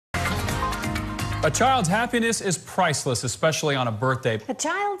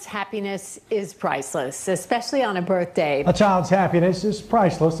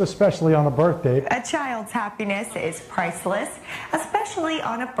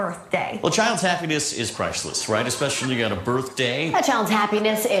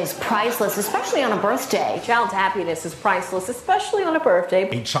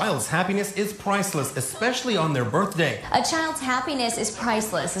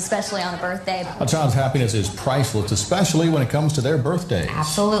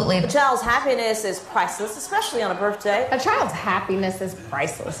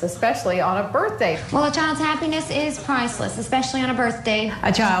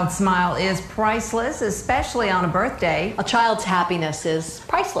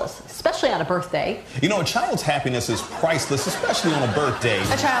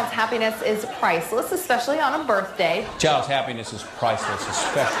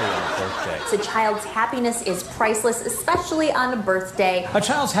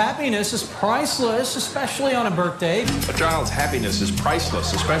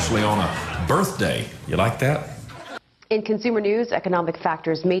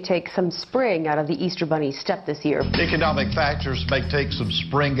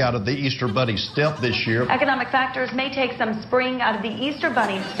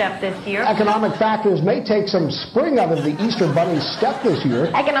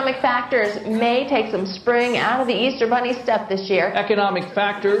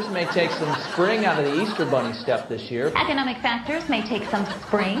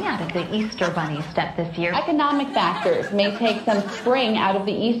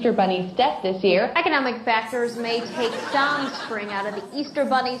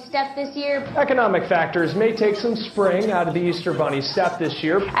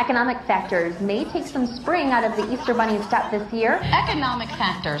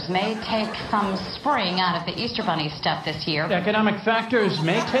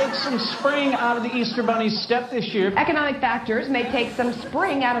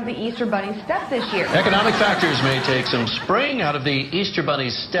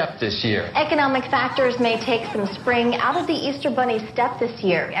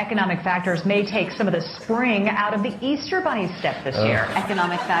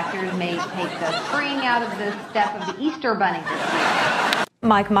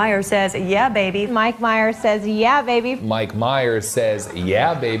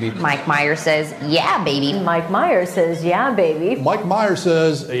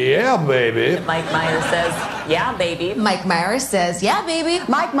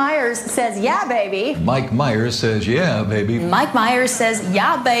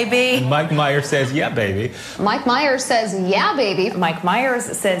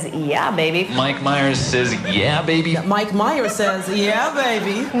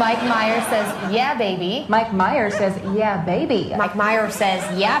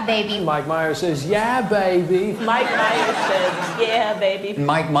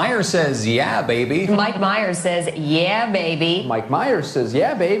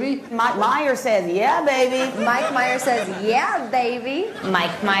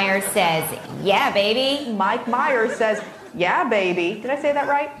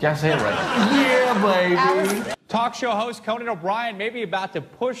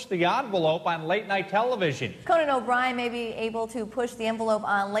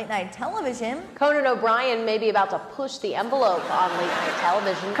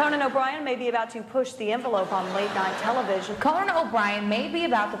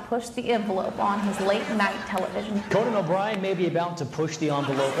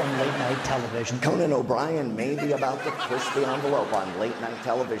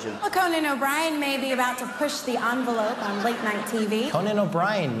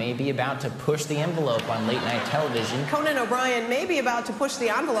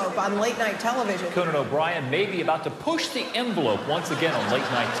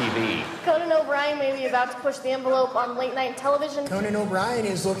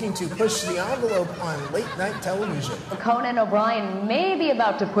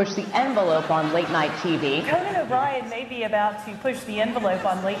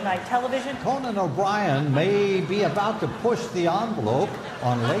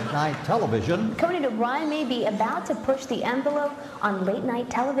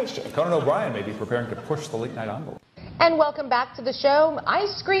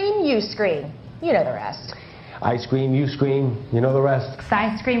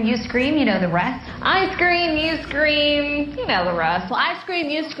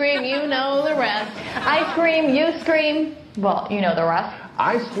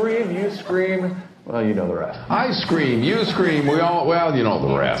Well, you know the rest. I scream, you scream, we all, well, you know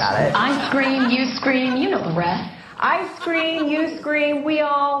the rest. Got it. I scream, you scream, you know the rest. I scream, you scream, we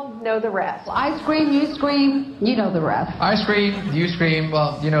all know the rest. I scream, you scream, you know the rest. I scream, you scream,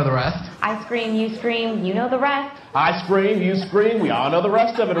 well, you know the rest. I scream, you scream, you know the rest. I scream, you scream, we all know the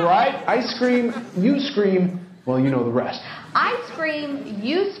rest of it, right? I scream, you scream, well, you know the rest. I scream,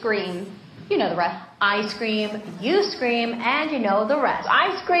 you scream, you know the rest. I scream, you scream, and you know the rest.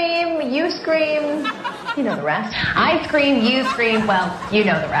 I scream, you scream, you know the rest. I scream, you scream, well, you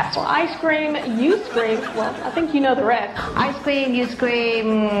know the rest. Well, I scream, you scream, well, I think you know the rest. I scream, you scream,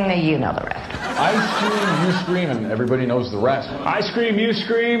 you know the rest. I scream, you scream, and everybody knows the rest. I scream, you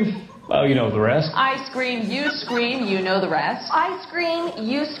scream, well, you know the rest. I scream, you scream, you know the rest. I scream,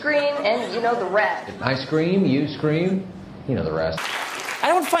 you scream, and you know the rest. I scream, you scream, you know the rest. I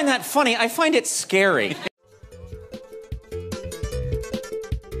don't find that funny. I find it scary.